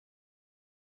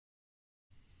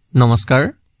নমস্কাৰ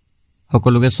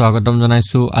সকলোকে স্বাগতম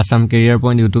জনাইছো আসাম কেৰিয়াৰ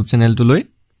পইণ্ট ইউটিউব চেনেলটোলৈ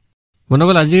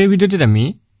বন্ধুসকল আজিৰ এই ভিডিঅ'টিত আমি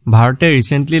ভাৰতে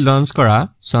ৰিসেন্টলি লঞ্চ কৰা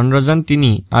চন্দ্ৰযান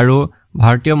 3 আৰু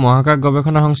ভাৰতীয় মহাকাশ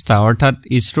গৱেষণা সংস্থা অৰ্থাৎ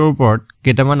ইছৰোৰ ওপৰত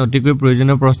কেইটামান অতিকৈ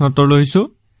প্ৰয়োজনীয় প্ৰশ্ন উত্তৰ লৈছো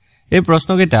এই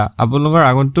প্ৰশ্নকেইটা আপোনালোকৰ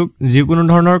আগন্তুক যিকোনো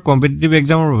ধৰণৰ কম্পিটিটিভ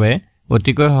এক্সামৰ বাবে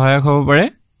অতিকৈ সহায়ক হ'ব পাৰে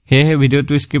হেহে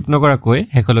ভিডিঅ'টো স্কিপ নকৰাকৈ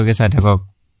হেকলৈকে চাই থাকক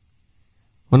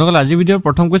বন্ধুসকল আজি ভিডিঅ'ৰ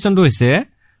প্ৰথম কোৱেশ্চনটো হৈছে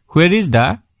where is the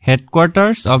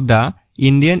headquarters of the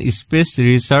Indian Space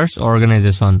Research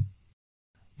Organization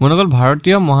বন্ধুসকল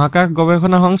ভাৰতীয় মহাকাশ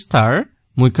গৱেষণা সংস্থাৰ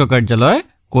মুখ্য কাৰ্যালয়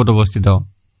ক'ত অৱস্থিত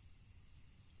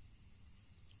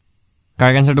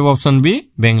কাৰেক্ট আনসাৰটো অপচন বি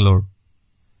বেংগলোৰ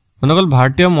বন্ধুসকল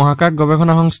ভাৰতীয় মহাকাশ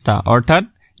গৱেষণা সংস্থা অৰ্থাৎ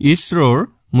ইছৰোৰ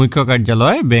মুখ্য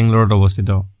কাৰ্যালয় বেংগলোৰত অৱস্থিত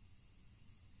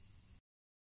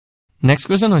নেক্সট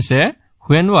কোৱেশ্চন হৈছে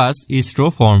when was ISRO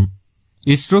formed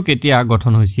ISRO কেতিয়া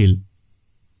গঠন হৈছিল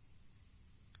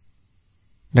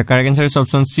The correct answer is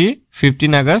option C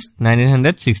 15 August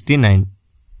 1969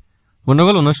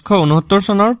 বন্ধুসকল 1969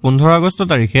 চনৰ 15 আগষ্ট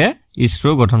তাৰিখে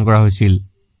ইছৰো গঠন কৰা হৈছিল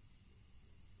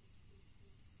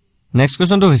নেক্সট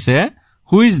কোৱেশ্চনটো হৈছে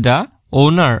who is the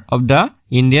owner of the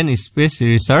Indian Space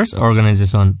Research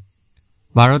Organization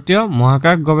ভাৰতীয়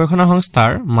মহাকাশ গৱেষণা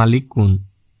সংস্থাৰ মালিক কোন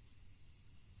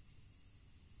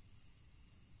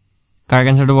correct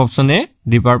আনসাৰটো option A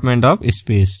department of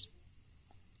space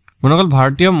বন্ধুসকল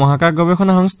ভাৰতীয় মহাকাশ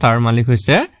গৱেষণা সংস্থাৰ মালিক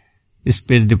হৈছে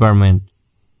স্পেচ ডিপাৰ্টমেন্ট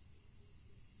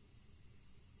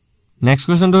নেক্সট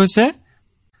কোৱেশ্চনটো হৈছে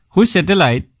which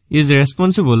satellite is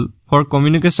responsible for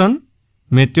communication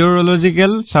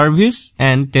meteorological service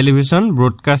and television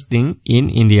broadcasting in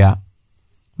India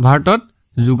ভাৰতত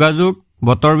যোগাযোগ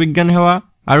বতৰ বিজ্ঞান সেৱা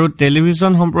আৰু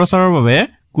টেলিভিছন সম্প্ৰচাৰৰ বাবে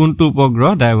কোনটো উপগ্ৰহ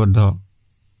দায়বদ্ধ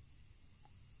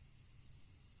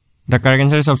The correct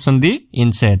answer is option D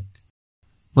INSAT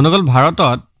বন্ধুসকল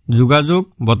ভাৰতত যোগাযোগ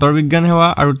বতৰ বিজ্ঞান সেৱা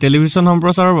আৰু টেলিভিছন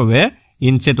সম্প্ৰচাৰৰ বাবে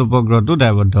ইনসেট উপগ্ৰহটো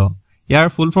দায়বদ্ধ ইয়াৰ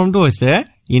ফুল ফৰ্মটো হৈছে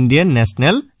Indian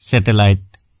national satellite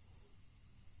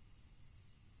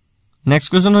next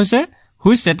question হৈছে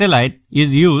which satellite is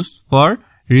used for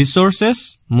resources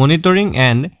monitoring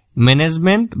and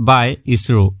management by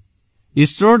ISRO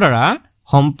ইছৰোৰ দ্বাৰা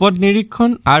সম্পদ নিৰীক্ষণ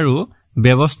আৰু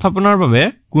ব্যৱস্থাপনাৰ বাবে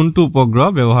কোনটো উপগ্ৰহ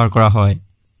ব্যৱহাৰ কৰা হয়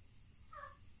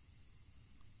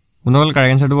বন্ধুসকল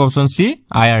কাৰেক্ট আনসাৰটো অপচন সি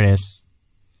IRS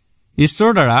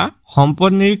ইছৰোৰ দ্বাৰা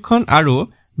সম্পদ নিৰীক্ষণ আৰু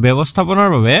ব্যৱস্থাপনাৰ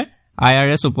বাবে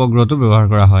IRS উপগ্ৰহটো ব্যৱহাৰ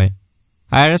কৰা হয়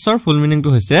IRS ৰ ফুল মিনিংটো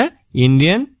হৈছে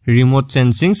Indian remote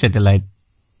sensing satellite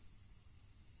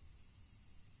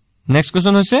next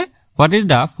question হৈছে what is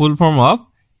the full form of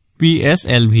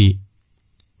PSLV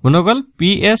বন্ধুসকল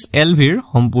PSLV ৰ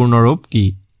সম্পূৰ্ণ ৰূপ কি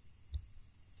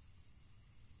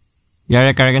ইয়াৰ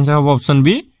কাৰেক্ট আনসাৰ হ'ব option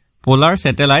B Polar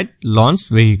Satellite Launch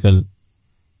Vehicle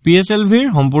PSLV ৰ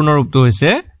সম্পূৰ্ণ ৰূপটো হৈছে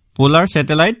Polar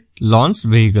Satellite Launch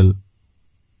Vehicle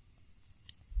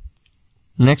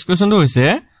Next question হৈছে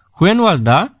when was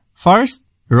the first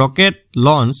rocket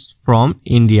launch from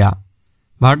India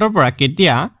ভাৰতৰ পৰা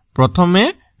কেতিয়া প্ৰথমে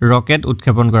ৰকেট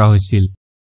উৎক্ষেপণ কৰা হৈছিল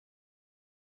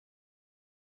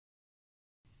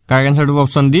কাৰেক্ট আনসাৰটো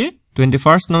অপচন ডি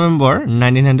 21 নৱেম্বৰ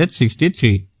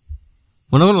 1963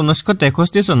 বন্ধুসকল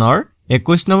 1963 চনৰ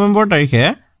 21 নৱেম্বৰ তাৰিখে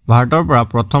ভাৰতৰ পৰা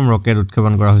প্ৰথম ৰকেট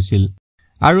উৎক্ষেপণ কৰা হৈছিল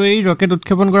আৰু এই ৰকেট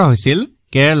উৎক্ষেপণ কৰা হৈছিল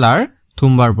কেৰালাৰ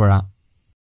থুম্বাৰ পৰা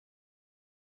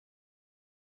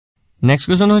নেক্সট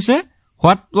কোৱেশ্চন হৈছে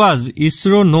what was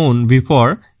ISRO known before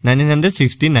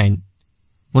 1969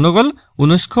 বন্ধুসকল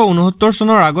 1969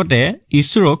 চনৰ আগতে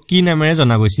ইছৰো কি নামেৰে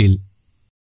জনা গৈছিল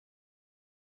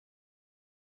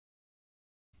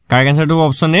কাৰেক্ট আনসাৰটো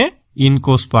অপচন এ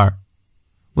ইনকোস্পাৰ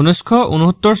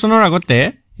 1969 চনৰ আগতে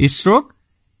ইছৰোক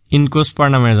ইনকোস্পাৰ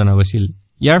নামেৰে জনা গৈছিল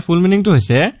ইয়াৰ ফুল মিনিংটো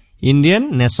হৈছে Indian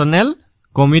national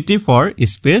committee for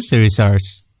space research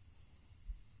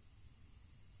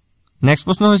next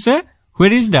প্ৰশ্ন হৈছে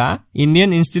where is the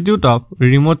Indian Institute of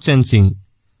Remote Sensing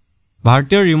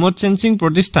ভাৰতীয় ৰিমোট সেন্সিং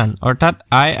প্ৰতিষ্ঠান অৰ্থাৎ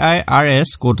IIRS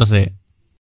ক'ত আছে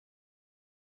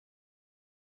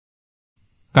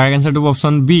কাৰেক্ট আনসাৰটো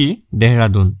অপচন বি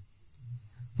দেহৰাদুন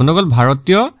বন্ধুসকল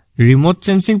ভাৰতীয় ৰিমোট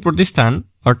সেন্সিং প্ৰতিষ্ঠান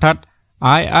অৰ্থাৎ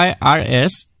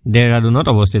IIRS দেহৰাদুনত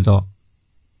অৱস্থিত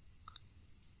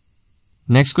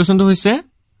নেক্সট কোৱেশ্চনটো হৈছে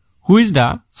who is the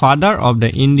father of the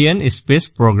Indian Space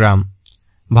Program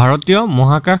ভাৰতীয়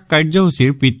মহাকাশ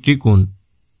কাৰ্যসূচীৰ পিতৃ কোন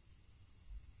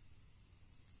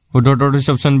উত্তৰটো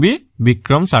হৈছে অপচন বি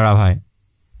বিক্ৰম সাৰাভাই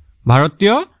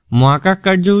ভাৰতীয় মহাকাশ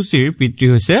কাৰ্যসূচীৰ পিতৃ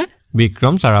হৈছে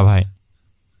বিক্ৰম সাৰাভাই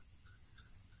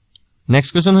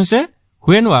নেক্সট কোৱেশ্চন হৈছে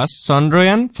when was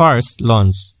Chandrayaan first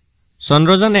launched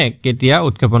Chandrayaan 1 কেতিয়া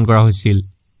উৎক্ষেপণ কৰা হৈছিল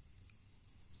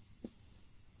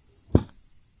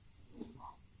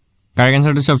কাৰেক্ট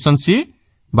आंसर হৈছে অপচন সি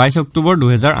 22 অক্টোবৰ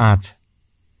 2008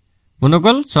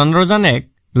 বন্ধুসকল চন্দ্ৰযান 1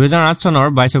 2008 চনৰ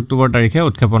 22 অক্টোবৰ তাৰিখে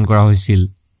উৎক্ষেপণ কৰা হৈছিল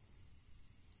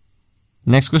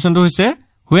নেক্সট কোৱেশ্চনটো হৈছে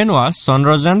when was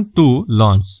Chandrayaan 2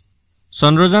 launched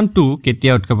Chandrayaan 2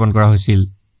 কেতিয়া উৎক্ষেপণ কৰা হৈছিল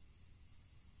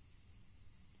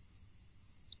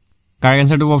correct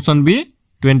answer two option B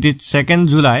 22nd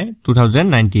July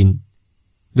 2019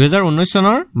 2019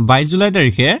 চনৰ 22 জুলাই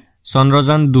তাৰিখে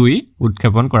Chandrayaan 2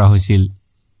 উৎক্ষেপণ কৰা হৈছিল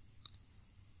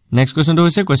নেক্সট কোৱেশ্চনটো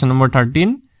হৈছে question number 13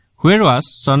 where was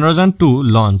Chandrayaan 2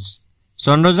 launched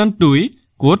Chandrayaan 2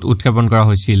 কোত উৎক্ষেপণ কৰা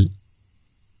হৈছিল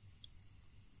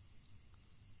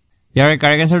ইয়াৰ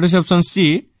কাৰেক্ট आंसर হৈছে অপচন সি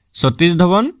Satish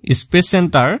Dhawan space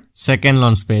centre second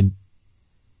launch pad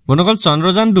বন্ধুসকল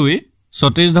Chandrayaan 2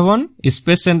 Satish Dhawan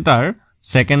space centre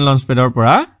second launch পেডৰ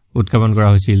পৰা উৎক্ষেপণ কৰা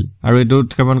হৈছিল আৰু এটো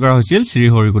উৎক্ষেপণ কৰা হৈছিল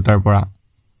শ্ৰীহৰিকোটাৰ পৰা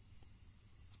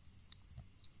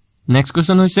নেক্সট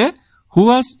কোৱেশ্চন হৈছে who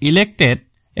was elected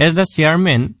as the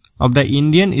chairman of the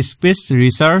Indian Space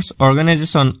Research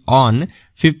Organization on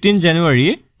 15 January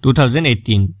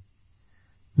 2018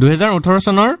 2018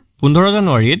 চনৰ 15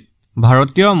 জানুৱাৰীত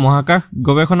ভাৰতীয় মহাকাশ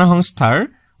গৱেষণা সংস্থাৰ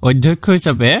অধ্যক্ষ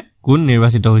হিচাপে কোন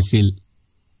নিৰ্বাচিত হৈছিল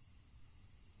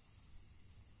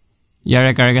ইয়াৰ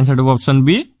কাৰেক্ট আনসাৰ টো অপচন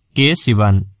বি কে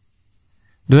শিৱান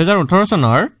 2018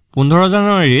 চনৰ 15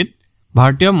 জানুৱাৰীত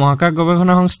ভাৰতীয় মহাকাশ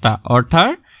গৱেষণা সংস্থা অৰ্থাৎ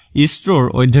ইছৰোৰ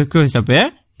অধ্যক্ষ হিচাপে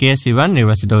কে শিৱান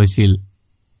নিৰ্বাচিত হৈছিল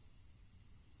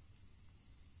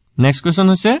নেক্সট কোৱেশ্চন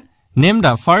হৈছে নেম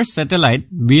দা ফাৰ্ষ্ট স্যাটেলাইট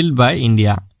বিল্ড বাই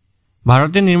ইণ্ডিয়া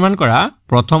ভাৰতে নিৰ্মাণ কৰা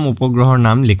প্ৰথম উপগ্ৰহৰ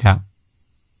নাম লিখা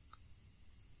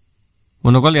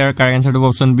বন্ধুসকল ইয়াৰ কাৰেক্ট আনসাৰ টো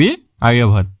option B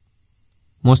Aryabhatta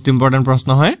most important প্ৰশ্ন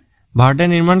হয় ভাৰতে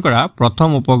নিৰ্মাণ কৰা প্ৰথম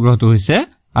উপগ্ৰহটো হৈছে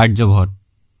আৰ্যভট্ট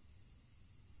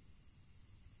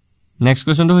নেক্সট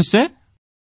কোৱেশ্চনটো হৈছে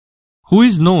who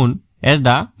is known as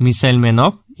da missile man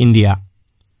of India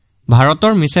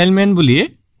ভাৰতৰ মিসাইল ম্যান বুলি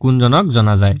কোনজনক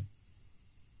জনা যায়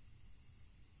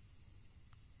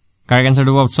কারেক্ট आंसर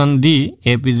টো option D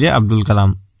APJ Abdul Kalam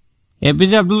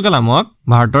APJ Abdul কালামক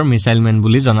ভাৰতৰ মিসাইল ম্যান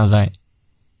বুলি জনা যায়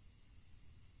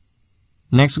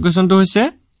নেক্সট কোৱেশ্চনটো হৈছে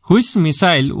which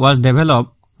missile was developed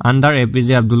under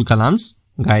APJ Abdul Kalam's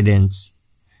guidance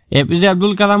APJ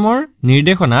Abdul কালামৰ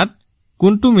নিৰ্দেশনাত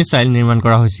কোনটো মিসাইল নিৰ্মাণ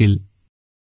কৰা হৈছিল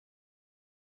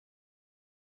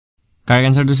কাৰেক্ট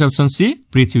आंसर টো অপচন সি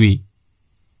পৃথিৱী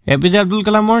এপিজে আব্দুল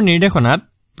কালামৰ নিৰ্দেশনাত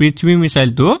পৃথিৱী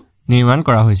মিসাইলটো নিৰ্মাণ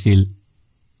কৰা হৈছিল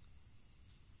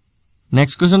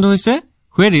নেক্সট কোৱেশ্চনটো হৈছে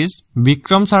where is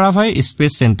Vikram Sarabhai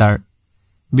space centre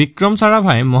Vikram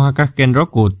Sarabhai মহাকাশ কেন্দ্ৰ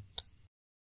কোত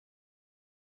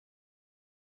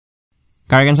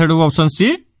কাৰেক্ট आंसर টো অপচন সি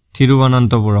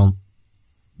থিৰুৱনন্তপুৰম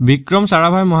বিক্ৰম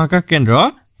সাৰাভাই মহাকাশ কেন্দ্ৰ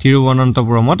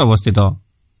থিৰুৱনন্তপুৰমত অৱস্থিত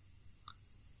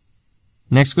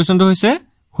নেক্সট কোৱেশ্চনটো হৈছে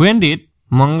when did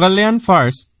Mangalyaan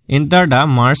first enter the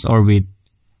Mars orbit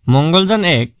Mangalyaan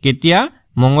 1 কেতিয়া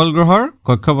মংগল গ্ৰহৰ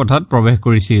কক্ষপথত প্ৰৱেশ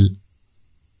কৰিছিল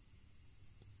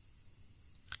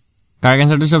কাৰেক্ট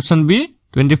आंसर টো অপচন বি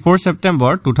 24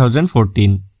 সেপ্টেম্বৰ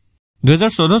 2014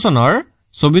 2014 চনৰ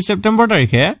 24 সেপ্টেম্বৰ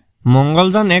তাৰিখে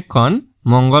মংগলযান 1 খন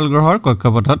মংগল গ্ৰহৰ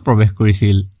কক্ষপথত প্ৰৱেশ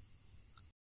কৰিছিল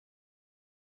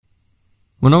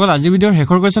বন্ধুসকল আজি ভিডিঅ'ৰ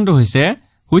শেষৰ কোৱেশ্চনটো হৈছে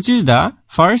which is the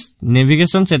first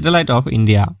navigation satellite of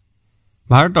India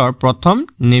ভাৰতৰ প্ৰথম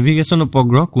নেভিগেশন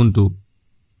উপগ্ৰহ কোনটো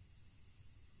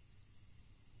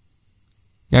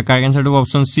ইয়াৰ কাৰেক্ট आंसर টো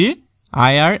অপচন সি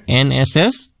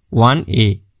IRNSS 1A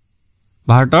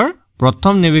ভাৰতৰ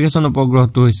প্ৰথম নেভিগেশন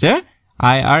উপগ্ৰহটো হৈছে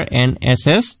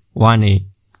IRNSS 1A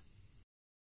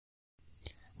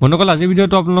বন্ধুসকল আজি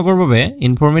ভিডিঅ'টো আপোনালোকৰ বাবে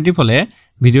ইনফৰমেটিভ হলে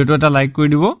ভিডিঅ'টো এটা লাইক কৰি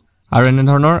দিব আৰু এনে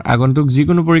ধৰণৰ আগন্তুক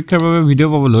যিকোনো পৰীক্ষাৰ বাবে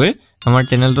ভিডিঅ' পাবলৈ আমাৰ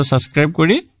চেনেলটো সাবস্ক্ৰাইব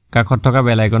কৰি কাষত থকা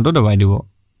বেল আইকনটো দবাই দিব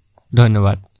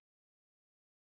ধন্যবাদ